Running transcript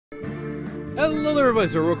Hello there everybody,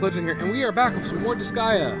 it's HeroicLegend here, and we are back with some more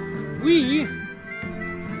Disgaea.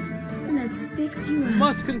 Let's fix you up.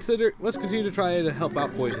 Let's continue to try to help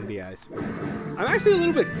out Poisondise. I'm actually a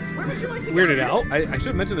little bit weirded out. I should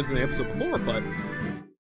have mentioned this in the episode before, but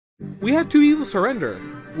we had 2 people surrender,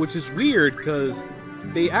 which is weird because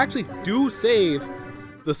they actually do save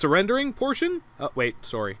the surrendering portion. Oh, wait,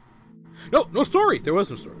 sorry. No story! There was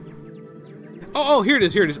no story. Oh, here it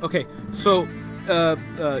is, Okay, so, you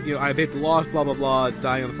know, I made the loss, blah, blah, blah,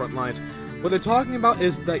 dying on the front lines. What they're talking about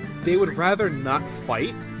is that they would rather not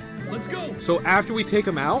fight. Let's go! So after we take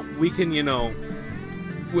them out, we can, you know,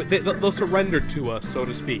 they'll surrender to us, so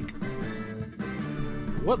to speak.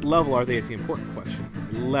 What level are they is the important question.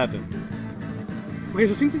 11. Okay,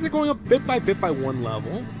 so it seems like they're going up bit by 1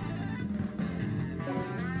 level.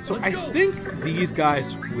 So I think these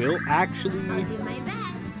guys will actually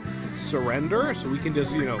surrender, so we can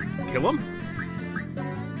just, you know, kill them.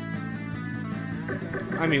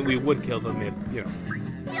 I mean, we would kill them if, you know.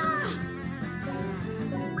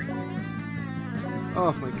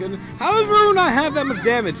 Oh my goodness. How does Rue not have that much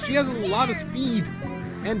damage? She has a lot of speed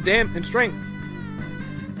and strength.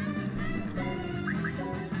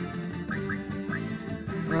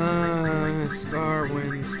 Star,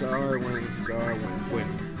 wind, star, wind, star, wind,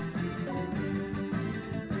 wind.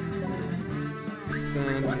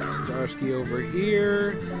 Send Starsky over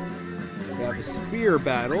here. We have a spear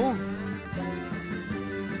battle.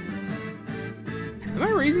 Am I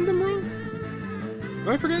raising them wrong? Am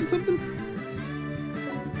I forgetting something?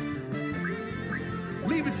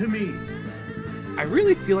 Leave it to me. I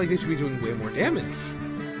really feel like they should be doing way more damage.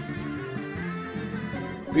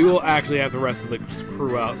 We will actually have the rest of the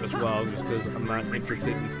crew out as well, just because I'm not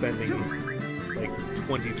interested in spending like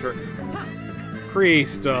 20 turns.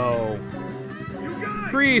 Cristo!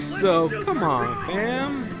 Come on,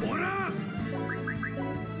 fam!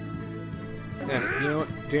 Yeah, you know what?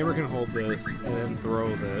 Jammer can hold this and then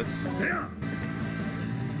throw this.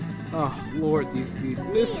 Oh Lord, these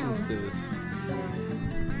distances.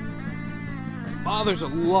 Oh, there's a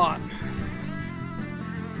lot.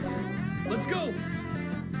 Let's go.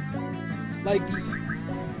 Like,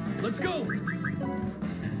 let's go.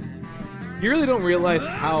 You really don't realize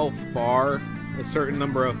how far a certain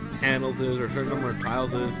number of panels is or a certain number of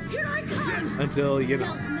tiles is until, you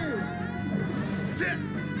know.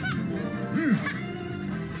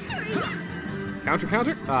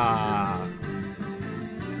 Counter. Ah.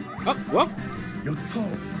 Oh, well.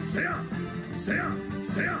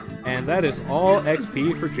 And that is all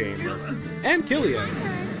XP for Jamer. And Killia.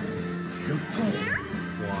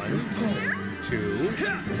 1, 2,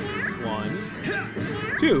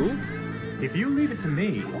 1, 2. If you leave it to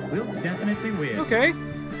me, we'll definitely win. Okay.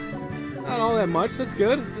 Not all that much. That's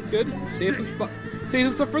good. Save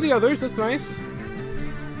some stuff for the others. That's nice.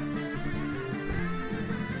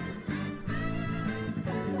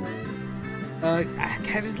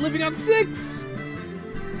 Cat is living on 6!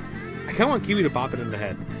 I kind of want Kiwi to pop it in the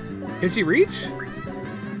head. Can she reach?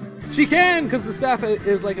 She can, because the staff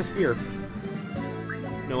is like a spear.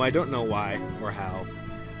 No, I don't know why or how.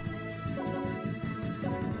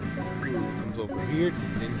 Comes over here to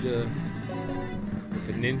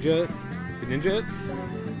ninja. The ninja.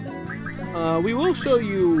 We will show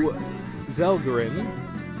you Zelgarin.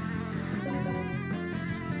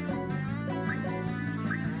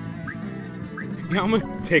 Yeah, I'm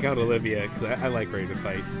gonna take out Olivia because I like ready to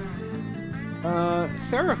fight.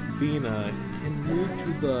 Seraphina can move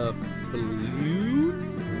to the blue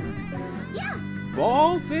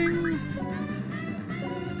ball thing.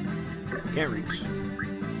 Can't reach,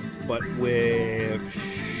 but with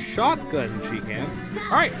shotgun she can.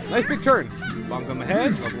 All right, nice big turn. Bonk on the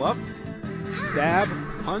head, level up, stab,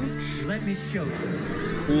 punch. Let me show you.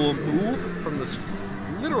 Cool move from the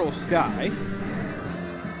literal sky.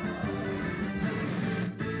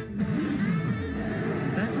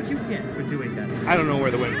 You get for doing that. I don't know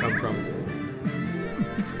where the wind comes from.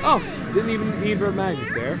 Oh, didn't even need Red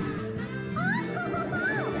Magnus there.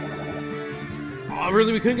 Oh,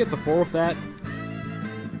 really? We couldn't get the 4 with that?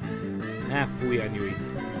 Ah, fooey, I knew it.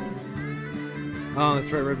 Oh,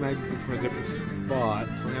 that's right, Red Magnus is from a different spot,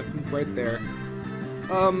 so I have to move right there.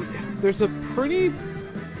 If there's a pretty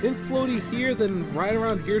infloaty here, then right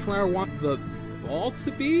around here's where I want the ball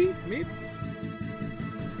to be, maybe?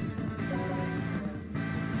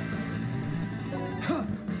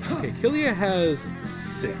 Okay, Killia has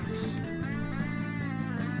 6.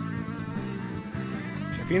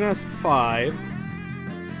 Seraphina has 5.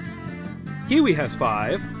 Kiwi has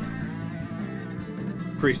 5.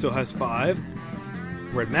 Cristo has 5.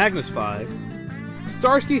 Red Magnus 5.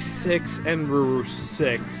 Starsky 6 and Ruru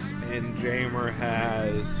 6. And Jamer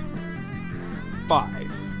has 5.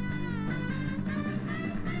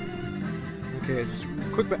 Okay, just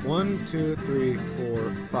quick bet. 1, 2, 3,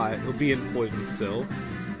 4, 5. He'll be in poison still.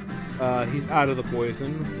 He's out of the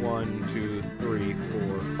poison. 1, 2, 3,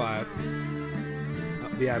 4, 5. I'll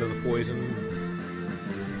be out of the poison.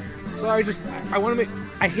 Sorry, I want to make.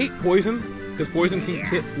 I hate poison because poison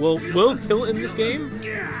can will kill in this game.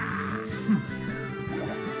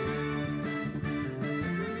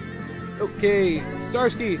 Okay,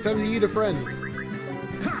 Starsky, time to eat a friend.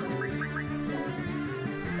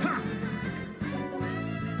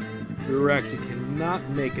 Actually cannot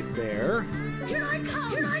make it there. Here I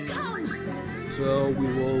come! Here I come! So we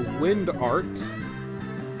will Wind Art.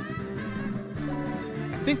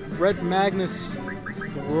 I think Red Magnus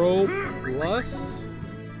Throw Plus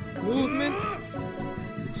movement.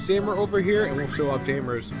 It's Jamer over here, and we'll show off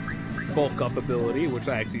Jamer's bulk up ability, which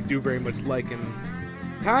I actually do very much like and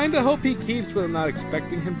kinda hope he keeps, but I'm not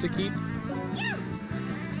expecting him to keep.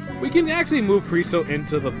 We can actually move Creso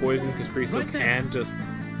into the poison because Creso can just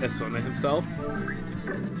Esona himself.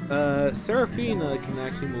 Seraphina can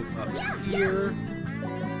actually move up here.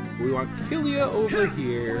 We want Killia over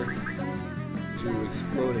here to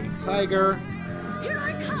Exploding Tiger. Here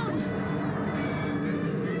I come!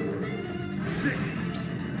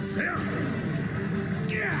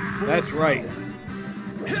 That's right.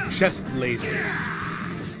 Chest lasers.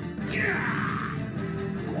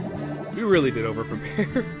 We really did over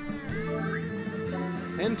prepare.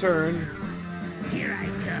 And turn. Here I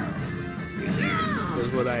go! Was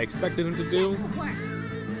what I expected him to do.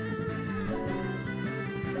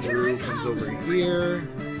 Drew comes over here.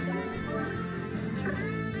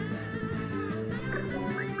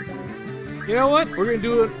 You know what? We're gonna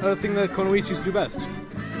do a thing that Konoichis do best.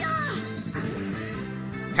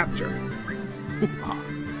 Capture.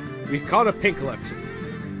 We caught a pink collection.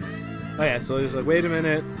 Oh yeah, so there's like, wait a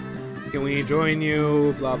minute. Can we join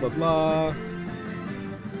you? Blah blah blah.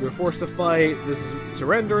 We're forced to fight. This is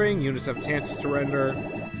surrendering. Units have a chance to surrender.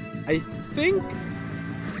 I think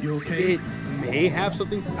You okay? it may have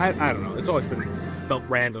something. I don't know. It's always been felt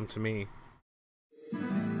random to me.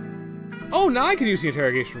 Oh, now I can use the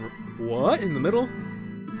interrogation room. What? In the middle?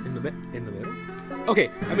 In the middle? Okay,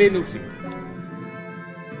 I made an oopsie.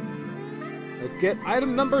 Let's get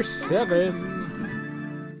item number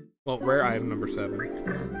 7. Well, rare item number 7.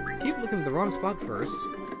 Keep looking at the wrong spot first.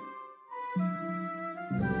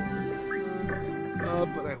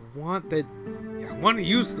 But I want that. Yeah, I want to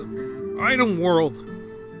use the item world.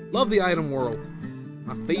 Love the item world.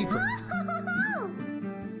 My favorite.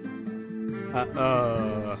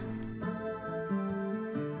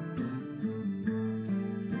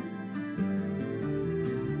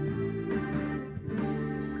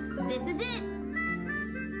 This is it!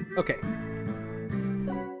 Okay.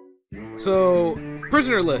 So,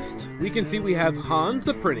 prisoner list. We can see we have Hans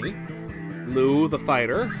the Prinny, Lou the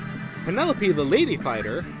Fighter, Penelope the Lady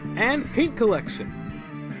Fighter, and Pink Collection.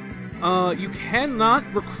 You cannot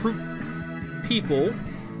recruit people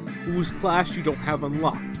whose class you don't have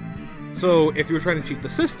unlocked. So if you were trying to cheat the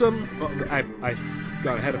system, well, I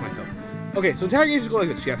got ahead of myself. Okay, so interrogations go like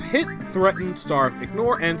this. You have Hit, Threaten, Starve,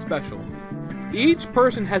 Ignore, and Special. Each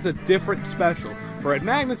person has a different special. For Red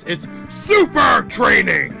Magnus, it's Super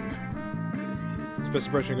Training! It's the best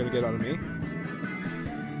impression you're going to get out of me.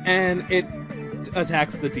 And it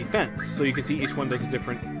attacks the defense, so you can see each one does a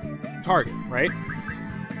different target, right?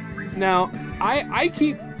 Now, I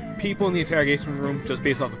keep people in the interrogation room just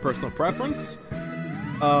based off of personal preference.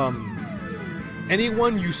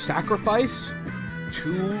 Anyone you sacrifice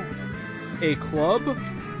to a club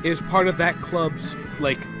is part of that club's,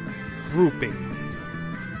 like, grouping.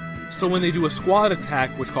 So when they do a squad attack,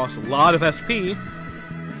 which costs a lot of SP,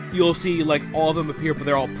 you'll see, like, all of them appear, but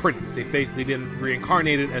they're all prints. They've basically been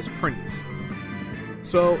reincarnated as prints.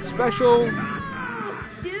 So, special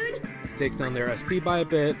Dude! takes down their SP by a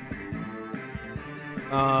bit.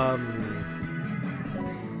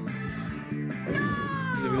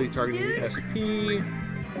 Specifically targeting the SP.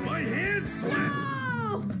 My hand slap!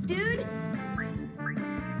 Oh! Dude!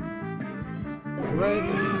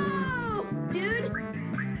 Threaten. Oh! Dude!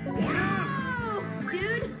 Oh!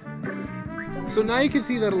 Dude! So now you can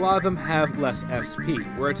see that a lot of them have less SP.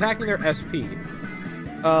 We're attacking their SP.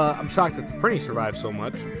 I'm shocked that the Prinny survived so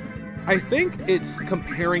much. I think it's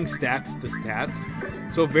comparing stats to stats.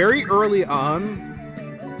 So very early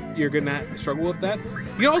on, you're gonna struggle with that.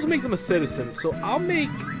 You can also make them a citizen. So I'll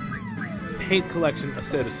make Paint Collection a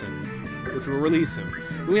citizen, which will release him.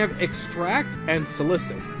 We have Extract and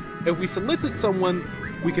Solicit. If we solicit someone,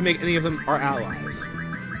 we can make any of them our allies.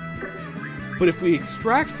 But if we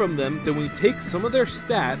extract from them, then we take some of their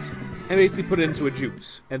stats and basically put it into a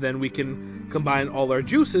juice. And then we can combine all our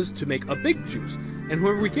juices to make a big juice. And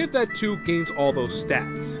whoever we give that to gains all those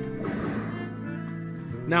stats.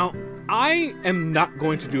 Now, I am not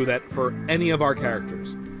going to do that for any of our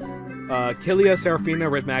characters. Killia, Seraphina,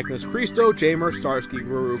 Red Magnus, Christo, Jamer, Starsky,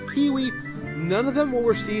 Ruru, Kiwi, none of them will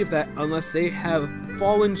receive that unless they have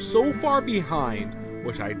fallen so far behind,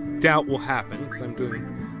 which I doubt will happen, because I'm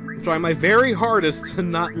trying my very hardest to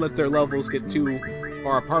not let their levels get too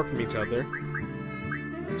far apart from each other.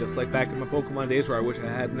 Just like back in my Pokemon days where I wish I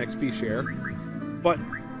had an XP share. But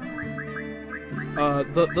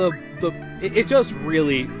it just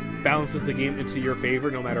really balances the game into your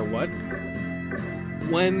favor no matter what.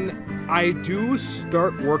 When I do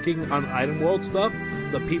start working on item world stuff,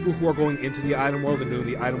 the people who are going into the item world and doing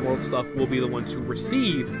the item world stuff will be the ones who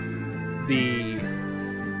receive the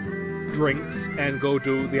drinks and go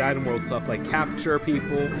do the item world stuff, like capture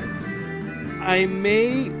people. I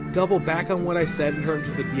may double back on what I said in terms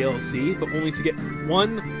of the DLC, but only to get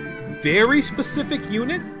one very specific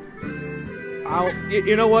unit.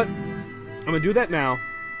 You know what? I'm gonna do that now.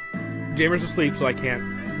 Jamer's asleep, so I can't,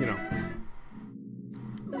 you know.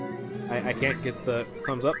 I can't get the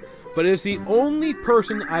thumbs up. But it is the only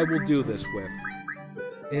person I will do this with.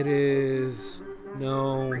 It is...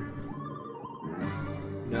 No,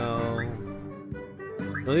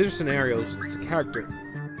 these are scenarios. It's a character.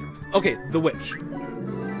 Okay, the witch.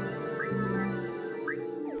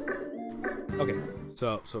 Okay,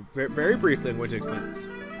 so very briefly, I'm going to explain this.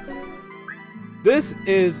 This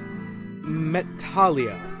is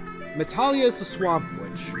Metalia. Metalia is the Swamp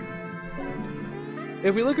Witch.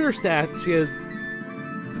 If we look at her stats, she has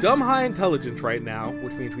dumb high intelligence right now,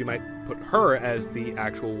 which means we might put her as the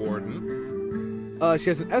actual warden. She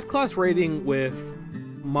has an S-class rating with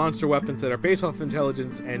monster weapons that are based off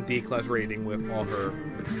intelligence, and D-class rating with all her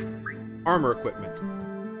armor equipment.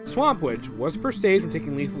 Swamp Witch, once per stage when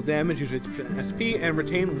taking lethal damage, uses SP and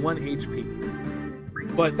retain 1 HP.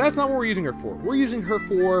 But that's not what we're using her for. We're using her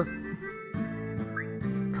for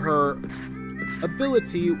her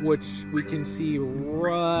ability, which we can see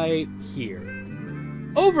right here.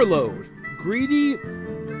 Overload. Greedy...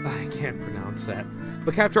 I can't pronounce that.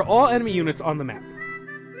 But capture all enemy units on the map.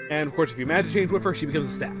 And of course, if you magic change with her, she becomes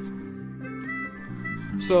a staff.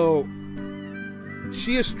 So,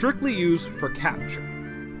 she is strictly used for capture.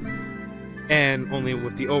 And only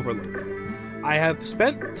with the overload. I have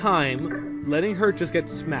spent time letting her just get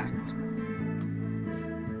smacked.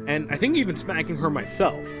 And I think even smacking her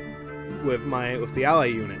myself with the ally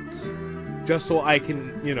units. Just so I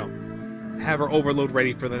can, you know, have her overload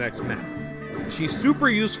ready for the next map. She's super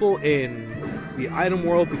useful in the item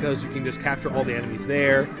world because you can just capture all the enemies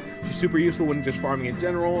there. She's super useful when just farming in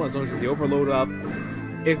general, as long as you have the overload up.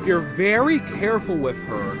 If you're very careful with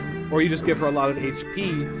her, or you just give her a lot of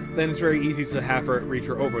HP, then it's very easy to have her reach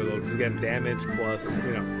her overload. Because again, damage plus,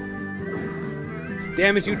 you know,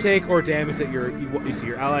 damage you take or damage that you see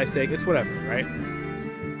your allies take. It's whatever, right?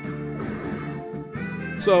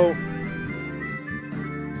 So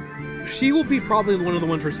she will be probably one of the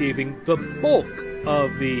ones receiving the bulk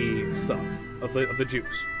of the stuff, of the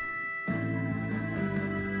juice.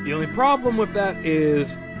 The only problem with that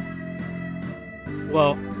is,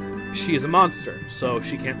 well, she is a monster, so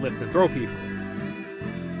she can't lift and throw people.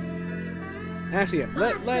 Actually, yeah,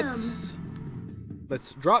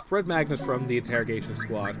 let's drop Red Magnus from the interrogation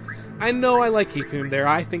squad. I know I like keeping him there.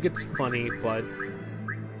 I think it's funny, but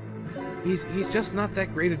he's just not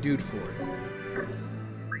that great a dude for it.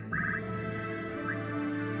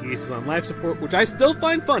 He's on life support, which I still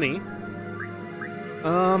find funny.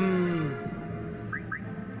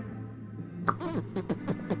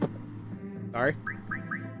 Sorry.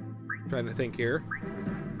 Trying to think here.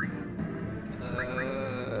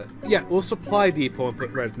 Yeah, we'll supply depot and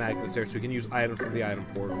put Red Magnus there so we can use items from the item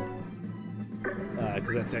portal.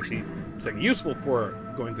 Because that's actually something useful for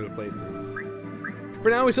going through the playthrough. For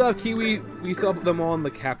now, we still have Kiwi. We still have them all in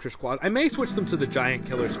the capture squad. I may switch them to the giant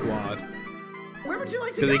killer squad. Where would you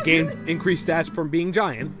like to Because go? they gain increased stats from being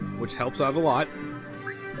giant, which helps out a lot.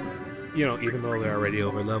 You know, even though they're already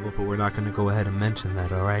over level, but we're not going to go ahead and mention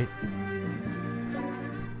that, alright?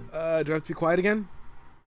 Do I have to be quiet again?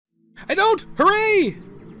 I don't! Hooray!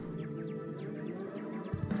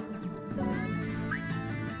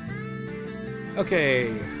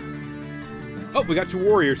 Okay. Oh, we got 2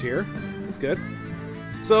 warriors here. That's good.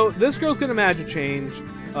 So, this girl's gonna magic change.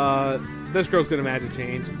 This girl's gonna magic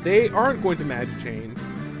change. They aren't going to magic change.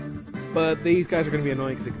 But these guys are gonna be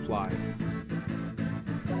annoying because they can fly.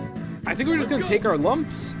 I think we're just gonna take our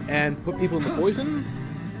lumps and put people in the poison.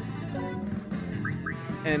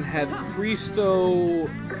 And have Christo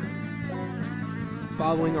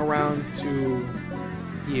following around to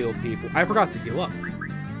heal people. I forgot to heal up.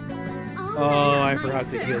 Oh, I forgot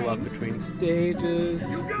to heal up between stages.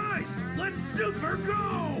 You guys, let's super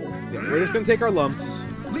go! Yeah, we're just gonna take our lumps.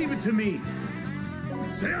 Leave it to me.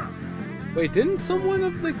 Sarah. Wait, didn't someone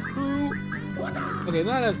of the crew... Okay,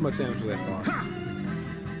 not as much damage as I thought.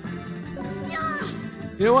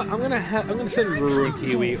 You know what? I'm gonna send Ruru and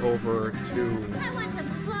Kiwi over to... I want some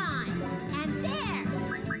fun. And there.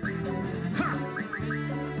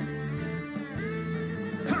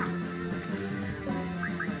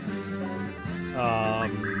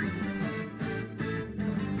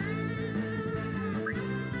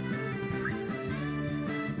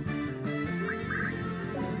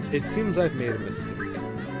 It seems I've made a mistake.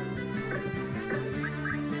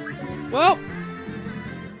 Well,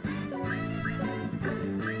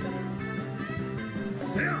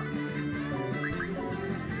 Sarah.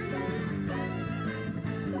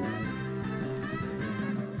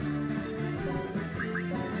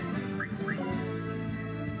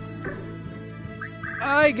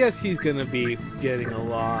 I guess he's gonna be getting a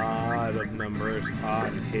lot of numbers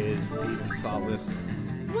on his Demon Solace.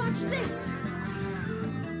 Watch this.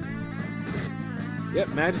 Yep,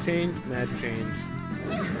 magic change, magic change.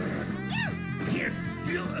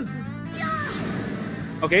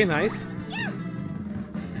 Okay, nice.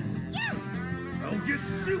 I'll get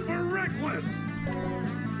super reckless.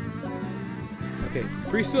 Okay,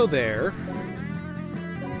 Priest still there.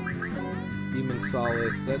 Demon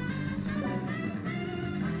Solace, that's...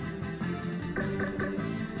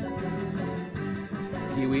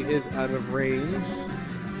 Kiwi is out of range.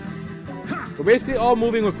 We're basically all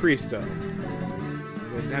moving with Christo.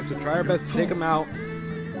 We're going to have to try our best to take him out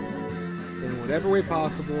in whatever way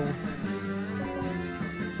possible.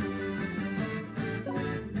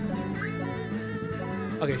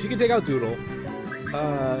 Okay, she can take out Doodle.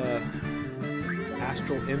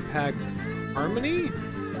 Astral Impact Harmony?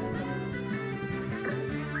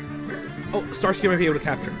 Oh, Starsky might be able to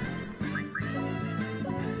capture.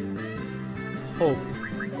 Hopefully.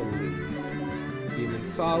 Demon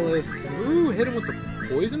Solace. Can Ruru hit him with the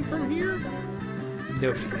poison from here?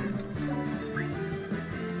 No, she can't.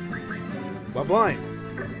 But blind.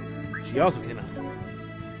 She also cannot.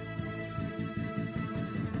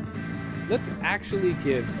 Let's actually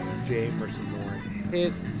give Jamer some more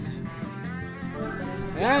hits.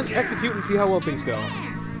 And execute and see how well things go.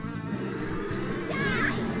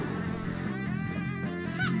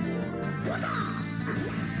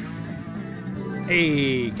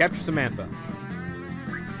 Hey, capture Samantha.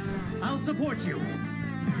 I'll support you.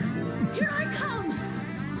 Here I come.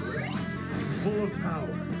 Full of power.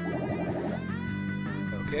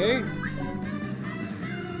 Okay.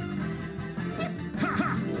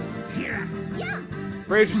 Yeah.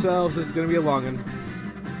 Brace yourselves, this is gonna be a long one.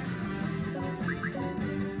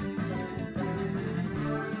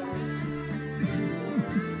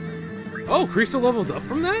 Oh, Christo leveled up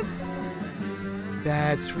from that?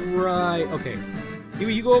 That's right. Okay.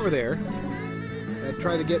 Kiwi, you go over there.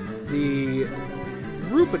 Try to get the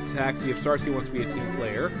group attack, see if Starsky wants to be a team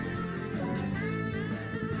player.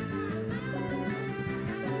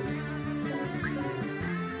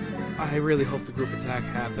 I really hope the group attack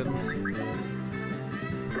happens.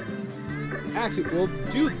 Actually, we'll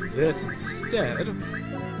do this instead.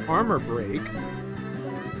 Armor break.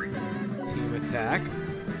 Team attack.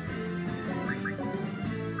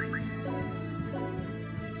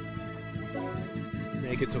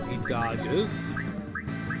 Make it so he dodges.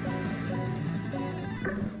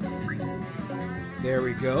 There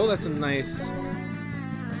we go. That's a nice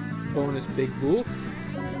bonus big boof.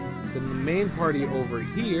 It's in the main party over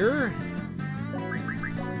here.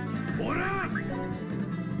 What up?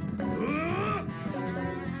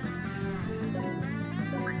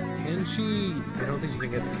 Can she? I don't think she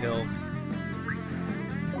can get the kill.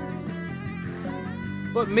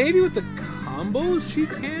 But maybe with the combos she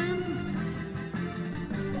can?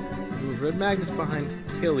 Move Red Magnus behind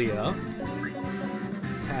Killia.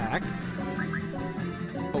 Attack.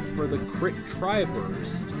 Hope for the crit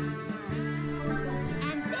Tri-Burst.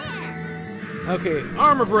 And there. Okay,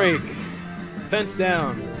 armor break. Fence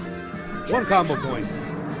down. One combo point.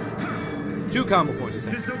 2 combo points. Is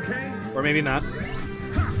this okay? Or maybe not.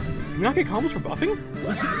 Can you not get combos for buffing?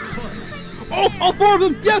 Let's have fun. Oh, all 4 of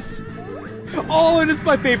them! Yes! Oh, and it's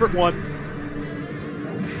my favorite one.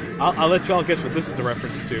 I'll let y'all guess what this is a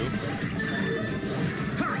reference to.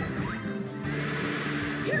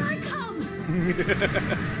 Here I come.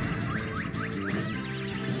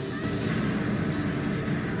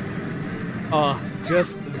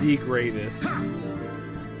 Just the greatest.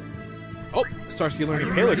 Oh, Starsky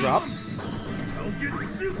learning Pale Drop. I'll get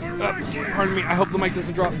Pardon me, I hope the mic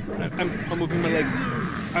doesn't drop. I'm moving my leg.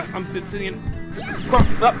 I'm been sitting in...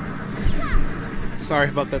 Sorry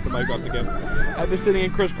about that, the mic dropped again. I've been sitting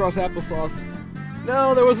in crisscross applesauce.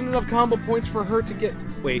 No, there wasn't enough combo points for her to get...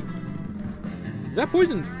 Wait. Is that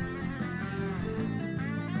poison?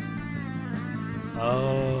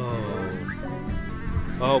 Oh.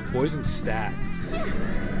 Oh, poison stats.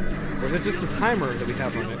 Or is it just a timer that we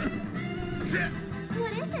have on it?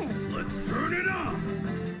 What is it? Let's turn it up.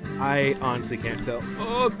 I honestly can't tell.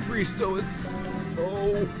 Oh, Cristo is...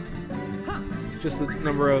 Oh. Just the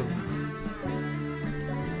number of...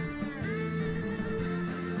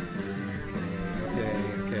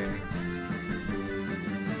 Okay.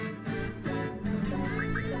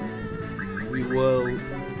 We will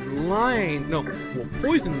line... No, we'll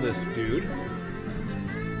poison this dude.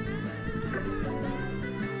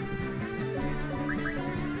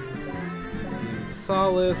 Team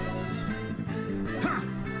Solace.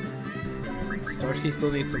 Starsky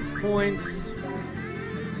still needs some points.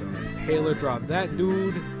 So Paler dropped that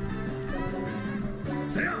dude.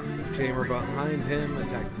 Jamer behind him,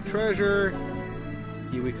 attack the treasure.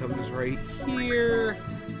 Kiwi comes right here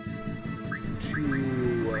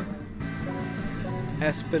to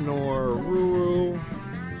Espinor Ruru.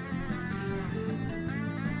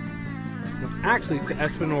 No, actually to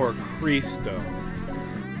Espinor Cristo.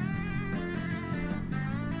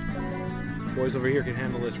 Boys over here can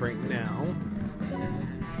handle this right now.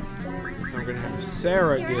 So I'm gonna have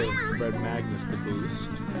Sarah give Red Magnus the boost.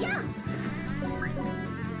 Yeah.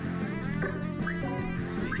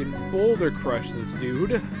 So he can boulder crush this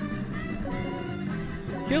dude.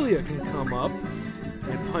 So Killia can come up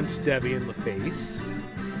and punch Debbie in the face.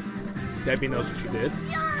 Debbie knows what she did.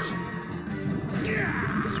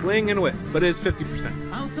 Swing and whiff, but it's 50%.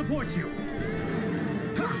 I'll support you.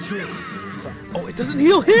 So, oh, it doesn't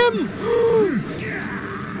heal him!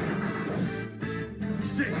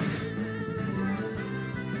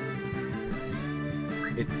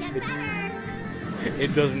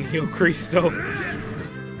 It doesn't heal Cristo.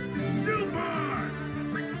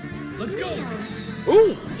 Let's go.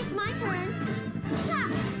 Ooh! It's my turn.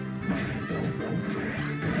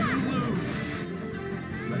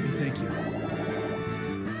 Let me thank you.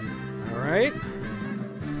 Alright.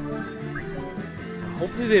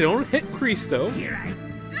 Hopefully they don't hit Cristo.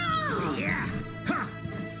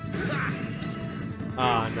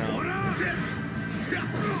 Ah, no.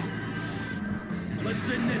 Let's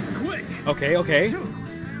end this quick. Okay.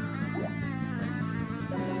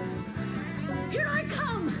 Here I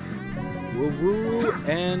come. Will Ruru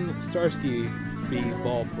and Starsky be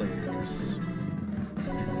ball players?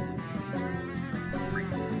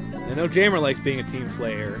 I know Jamer likes being a team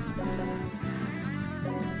player.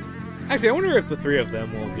 Actually, I wonder if the three of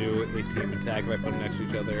them will do a team attack if I put them next to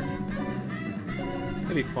each other.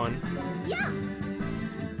 That'd be fun. Yeah.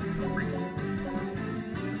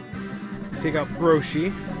 Take out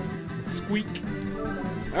Broshi. Squeak.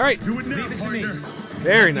 Alright. Do it now, Leave it to me. partner.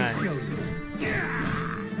 Very nice.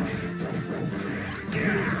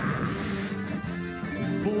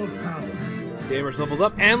 Full of power. Gamer's leveled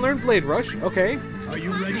up and learned Blade Rush. Okay. Are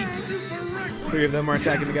you ready? Three of them are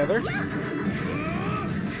attacking together.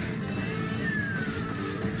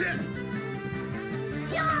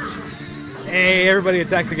 Hey, everybody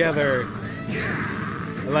attack together.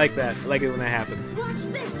 I like that. I like it when that happens. Watch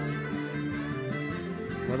this.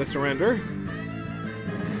 Another surrender.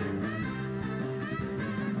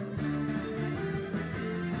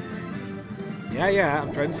 Yeah.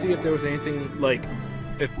 I'm trying to see if there was anything, like,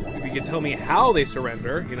 if you could tell me how they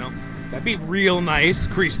surrender, you know. That'd be real nice,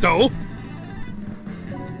 Cristo.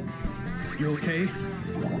 You okay?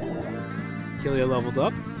 Killia leveled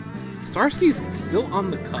up. Starsky's still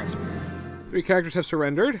on the cusp. 3 characters have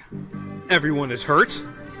surrendered. Everyone is hurt.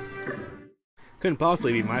 Couldn't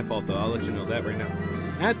possibly be my fault, though. I'll let you know that right now.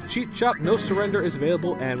 At the cheat shop, no surrender is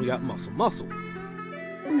available, and we got muscle.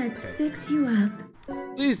 Let's fix you up.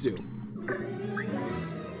 Please do.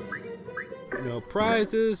 No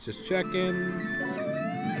prizes, just checking.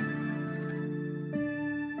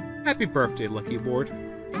 Happy birthday, Lucky Board.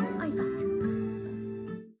 As I thought.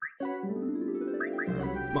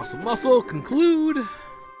 Muscle, conclude.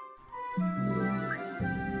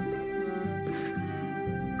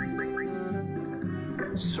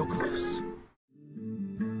 So close.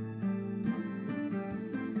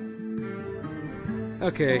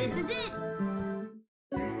 Okay. This is it.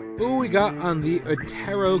 Who we got on the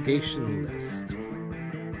interrogation list?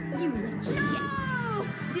 You little shit.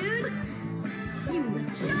 Dude. You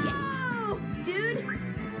little shit. Dude.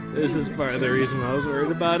 This is part of the reason I was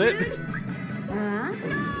worried about it. No,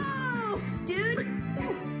 dude.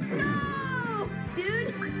 No, dude.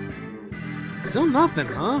 Still nothing,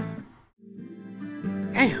 huh?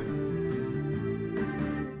 Damn.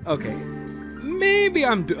 Okay. Maybe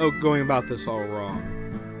I'm going about this all wrong.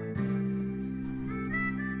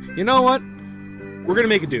 You know what? We're gonna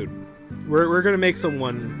make a dude. We're gonna make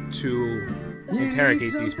someone to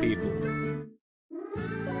interrogate these people.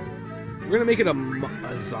 We're gonna make it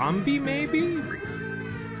a zombie, maybe?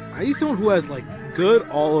 I need someone who has, like, good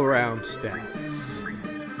all-around stats.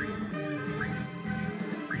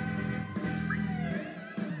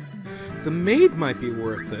 The maid might be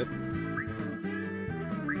worth it.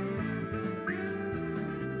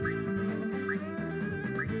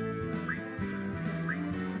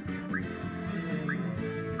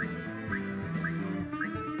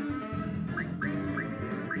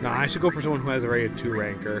 No, I should go for someone who has already a 2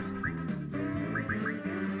 ranker.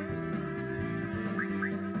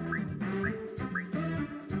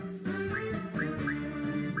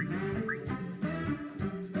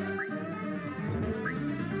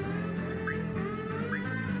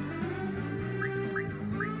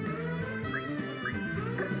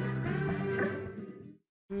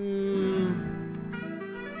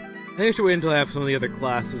 I think I should wait until I have some of the other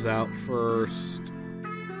classes out first.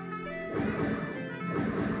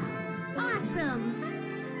 Awesome.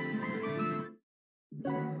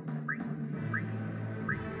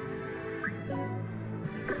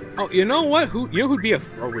 Oh, you know what? You know who'd be a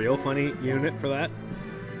real funny unit for that?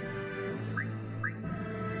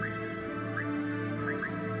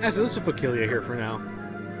 Actually, let's just put Killia here for now.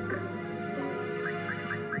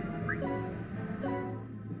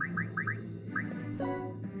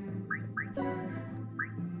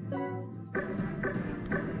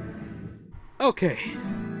 Okay.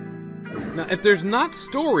 Now, if there's not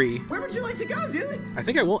story... Where would you like to go, dude? I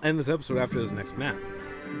think I will end this episode after this next map.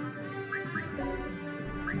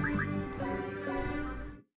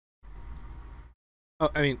 Oh,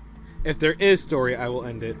 I mean, if there is story, I will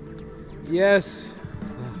end it. Yes.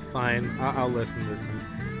 Fine. I'll listen to this.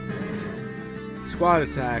 Squad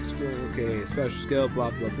attacks. Okay, special skill,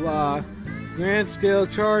 blah, blah, blah. Grand skill,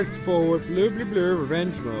 charge forward, blue, blue, blue,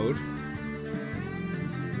 revenge mode.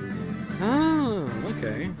 Oh,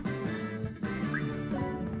 okay.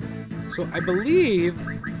 So I believe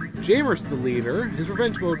Jamer's the leader. His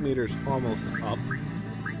revenge mode meter's almost up.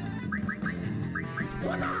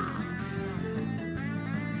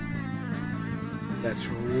 That's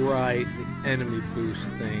right, the enemy boost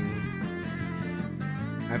thing.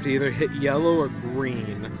 I have to either hit yellow or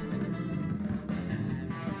green.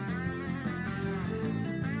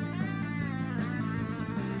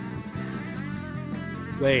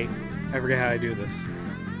 Wait, I forget how I do this.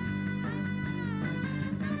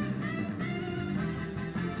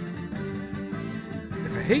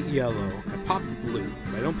 If I hit yellow, I pop the blue.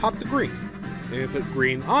 But I don't pop the green. Maybe I put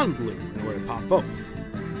green on blue in order to pop both.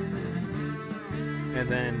 And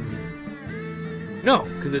then... No,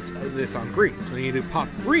 because it's on green. So I need to pop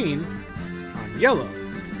green on yellow.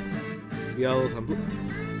 Yellow's on blue.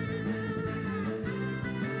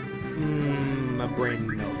 My brain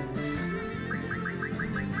melts.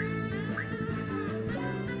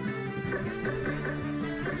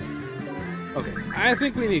 Okay, I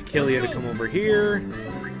think we need Killia to come over here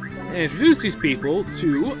and introduce these people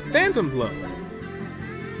to Phantom Blow.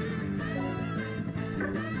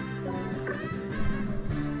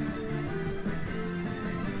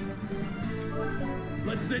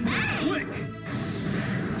 Let's end this quick!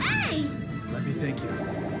 Hey! Let me thank you.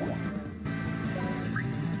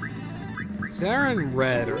 Sarah and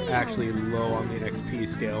Red are actually low on the XP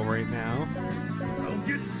scale right now. I'll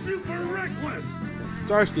get super reckless! And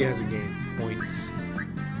Starsky hasn't gained points.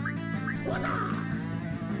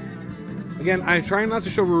 Again, I'm trying not to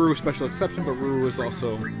show Ruru special exception, but Ruru is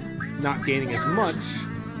also not gaining as much,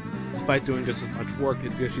 despite doing just as much work.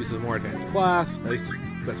 It's because she's a more advanced class. At least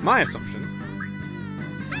that's my assumption.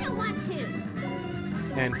 I don't want to.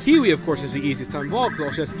 And Kiwi, of course, is the easiest time of all, because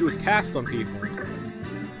all she has to do is cast on people.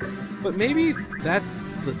 But maybe that's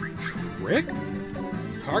the trick?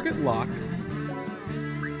 Target lock.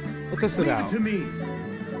 Let's test it out. To me.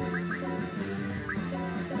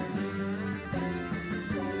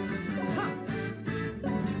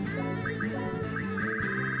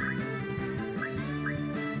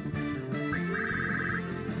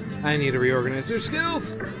 I need to reorganize your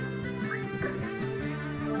skills.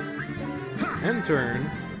 End turn.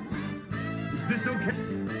 Is this okay?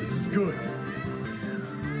 This is good.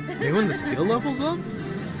 Maybe when the skill level's up?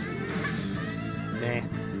 Nah.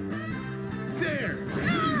 There!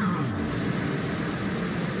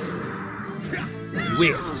 You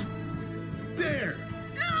whiffed. There!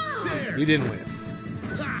 There! You didn't whiff.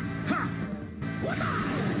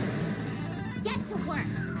 Get to work.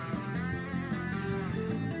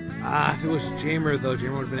 Ah, if it was Jamer, though,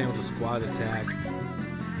 Jamer would have been able to squad attack.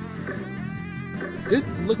 Did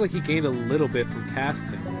look like he gained a little bit from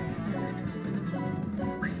casting.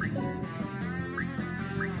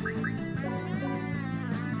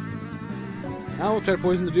 Now we'll try to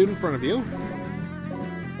poison the dude in front of you.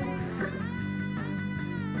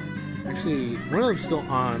 Actually, one of them's still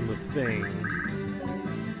on the thing.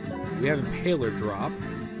 We have Impaler drop.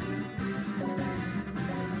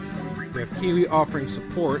 We have Kiwi offering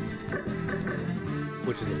support,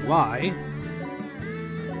 which is a lie.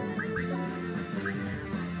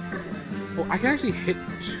 Oh, I can actually hit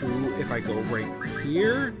 2 if I go right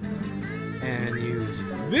here and use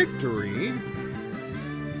Victory.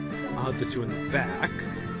 I'll hit the 2 in the back.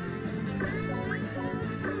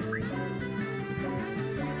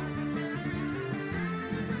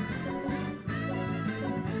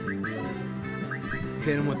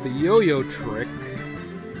 Hit him with the yo-yo trick.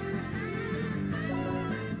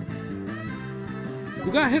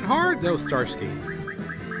 Who got hit hard? That was Starsky.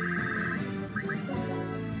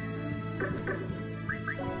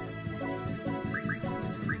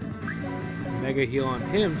 Mega heal on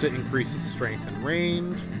him to increase his strength and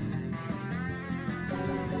range.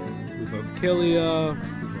 Move up Killia,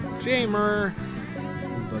 move up Jamer,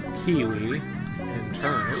 move up Kiwi, and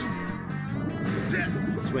turn.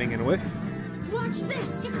 Swing and whiff. Watch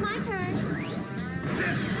this! It's my turn!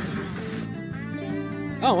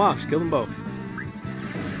 Oh wow, she killed them both.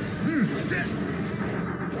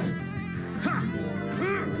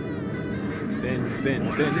 Spin,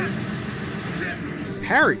 spin, spin.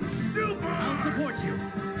 Parry! I'll support you.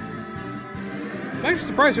 I'm actually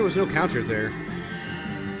surprised there was no counter there.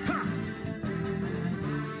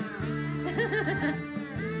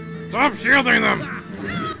 Stop shielding them!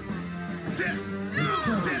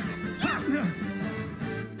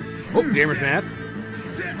 Oh, Jamer's mad.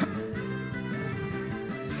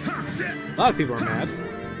 A lot of people are mad.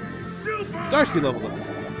 Starsky leveled up.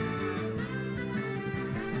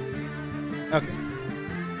 Okay.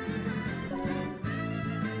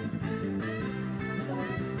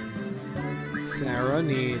 Sarah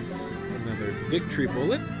needs another victory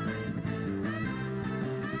bullet.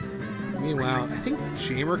 Meanwhile, I think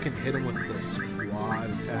Jamer can hit him with the squad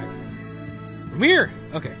attack. I'm here!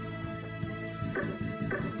 Okay.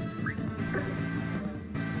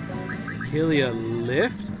 Killia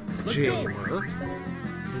lift Jamer.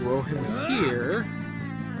 Throw him here.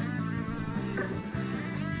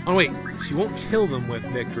 Oh wait, she won't kill them with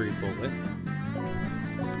victory bullet.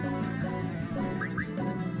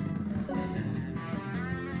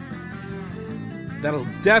 That'll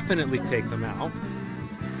definitely take them out.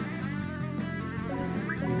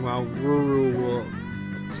 Meanwhile, Ruru will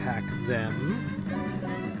attack them.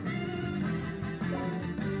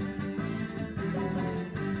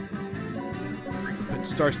 Put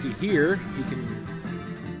Starsky here. He can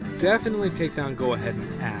definitely take down Go Ahead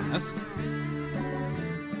and Ask.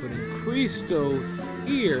 Putting Christo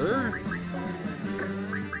here.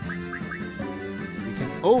 We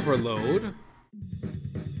can overload.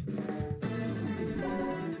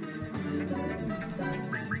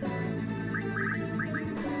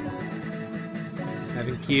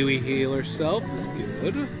 Having Kiwi heal herself is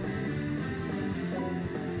good.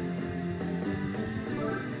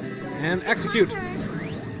 And execute.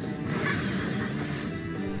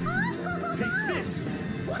 Take this.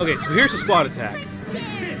 Okay, so here's the squad attack.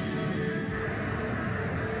 Take this.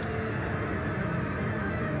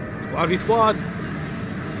 Squad v squad.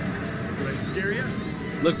 Did I scare you?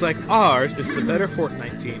 Looks like ours is the better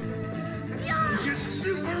Fortnite team. Get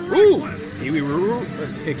super Ooh! reckless. Kiwi Ruru.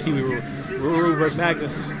 Kiwi Ruru. Ruru versus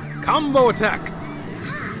Magnus. Combo attack!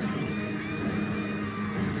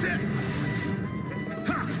 Sit.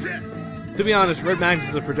 Ha, sit. To be honest, Red Magnus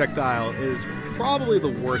as a projectile is probably the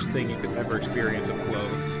worst thing you could ever experience up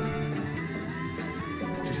close.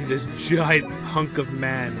 You see this giant hunk of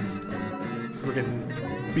man friggin'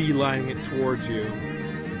 beelining it towards you.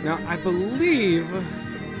 Now, I believe...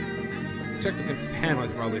 Check the panel, I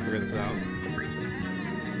can probably figure this out.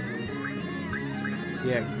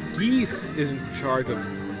 Yeah, Geese is in charge of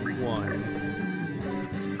one.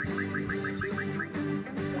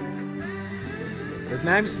 But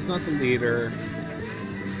Magnus is not the leader.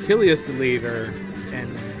 Killia's the leader.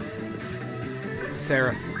 And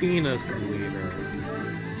Seraphina's the leader.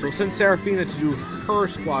 So we'll send Seraphina to do her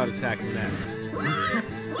squad attack next.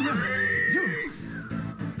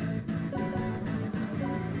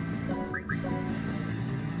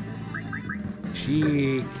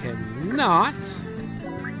 She cannot,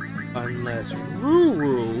 unless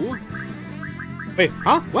Ruru... Wait,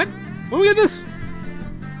 huh? What? When we get this?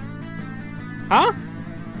 Huh?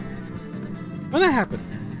 When that happened?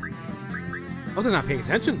 Was I not paying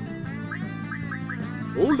attention?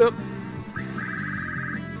 Hold up.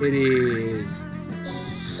 It is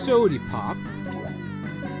Sody Pop.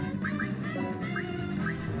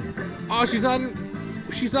 Oh, she's not.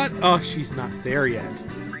 Oh, she's not there yet.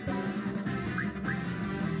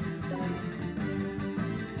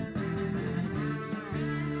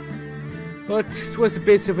 But it was a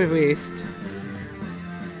bit of a waste.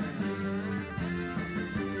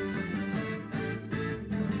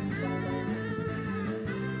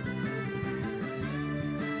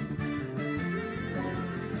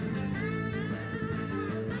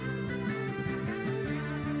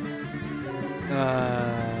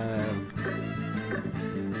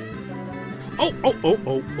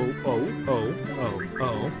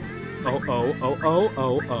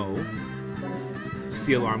 Oh.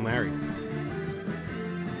 Steel Arm Larry.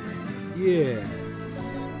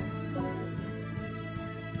 Yes.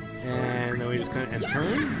 And then we just kind of end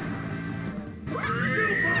turn.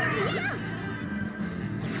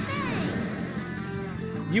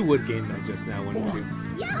 You would gain that just now, wouldn't you?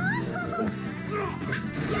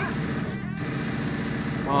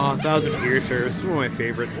 Oh, 1,000 Piercer. This is one of my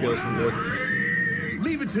favorite skills from this.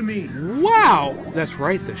 Leave it to me. Wow! That's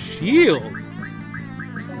right, the shield.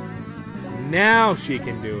 Now she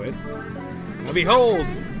can do it. Now behold,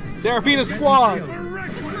 Seraphina's squad. It's my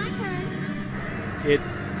turn.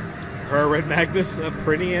 It's her, Red Magnus,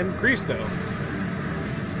 Prinny, and Cristo.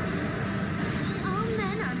 All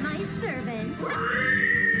men are my servants.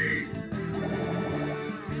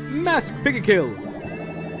 Mask Picket Kill.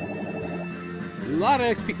 A lot of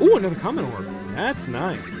XP. Ooh, another common orb. That's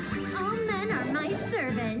nice. All men are my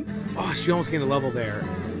servants. Oh, she almost gained a level there.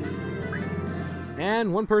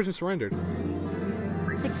 And one person surrendered.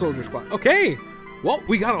 Foot Soldier Squad. Okay. Well,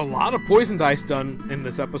 we got a lot of Poisondise done in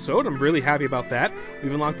this episode. I'm really happy about that.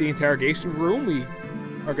 We've unlocked the interrogation room. We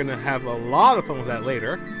are going to have a lot of fun with that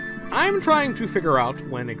later. I'm trying to figure out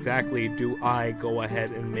when exactly do I go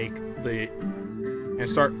ahead and make the... and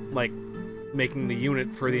start, like, making the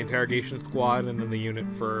unit for the interrogation squad and then the unit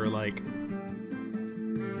for, like...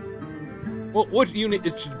 well, what unit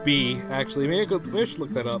it should be, actually. Maybe I should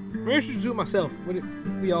look that up. Maybe I should do it myself. What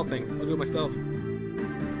do y'all think? I'll do it myself.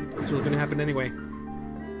 That's what's going to happen anyway.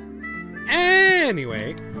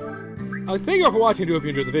 Anyway, thank you all for watching. I do hope you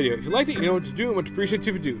enjoyed the video. If you liked it, you know what to do and much appreciate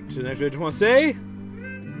you for doing. So, I just want to say,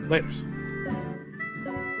 laters.